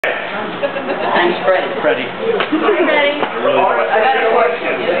I'm Freddie. Freddie. Hi, Freddie. I got a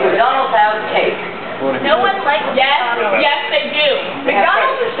question. Does McDonald's have cake? No one likes McDonald's. Yes, they do.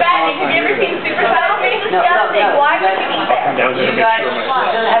 McDonald's is fattening. Have you ever seen Super Size Me? Disgusting. Why would you eat that? You guys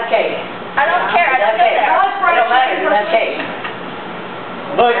doesn't have cake. I don't care. I don't It care. don't matter. It doesn't have cake.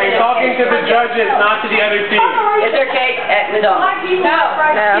 Look, you're talking to the judges, not to the other team. Is there cake at McDonald's? No.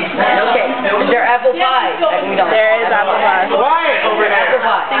 No cake. Is there apple pie at McDonald's? There is apple pie. Quiet over Apple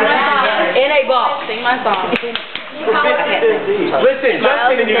there. pie. In a box. Sing my song. Listen,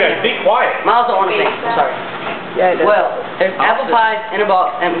 Justin and you guys, be quiet. Miles don't want to sing. I'm sorry. Yeah, it Well, there's apple pies in a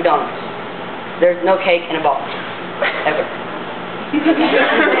box at McDonald's. There's no cake in a box. Ever. If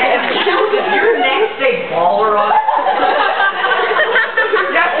your next say baller on it.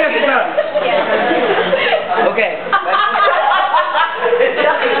 Yes, it does. Okay.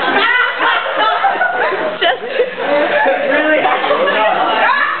 Really?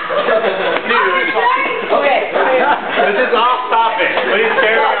 Okay. This is off topic. Please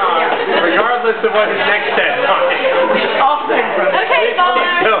carry on, regardless of what his next says. Okay, Baller.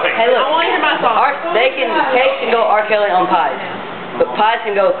 Hey, look. I want to hear my song. Cake can go R. Kelly on pies, but pies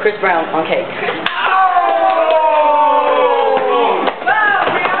can go Chris Brown on cake.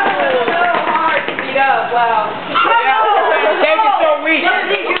 Wow. Cake is so weak.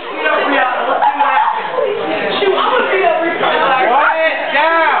 Quiet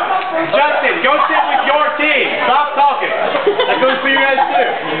down. Justin, go sit with your team. Stop talking. That goes for you guys too.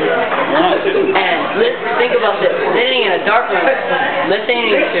 And think about this. Sitting in a dark room, listening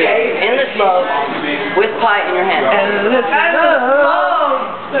to Endless Love with pie in your hand. With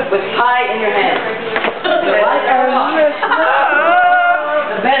pie in your hand.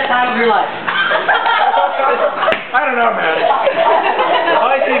 The best time of your life. I don't know, man.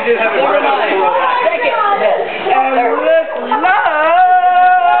 My team did have a great Take it.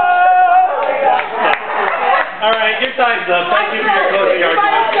 All right, your time's up. Thank you for your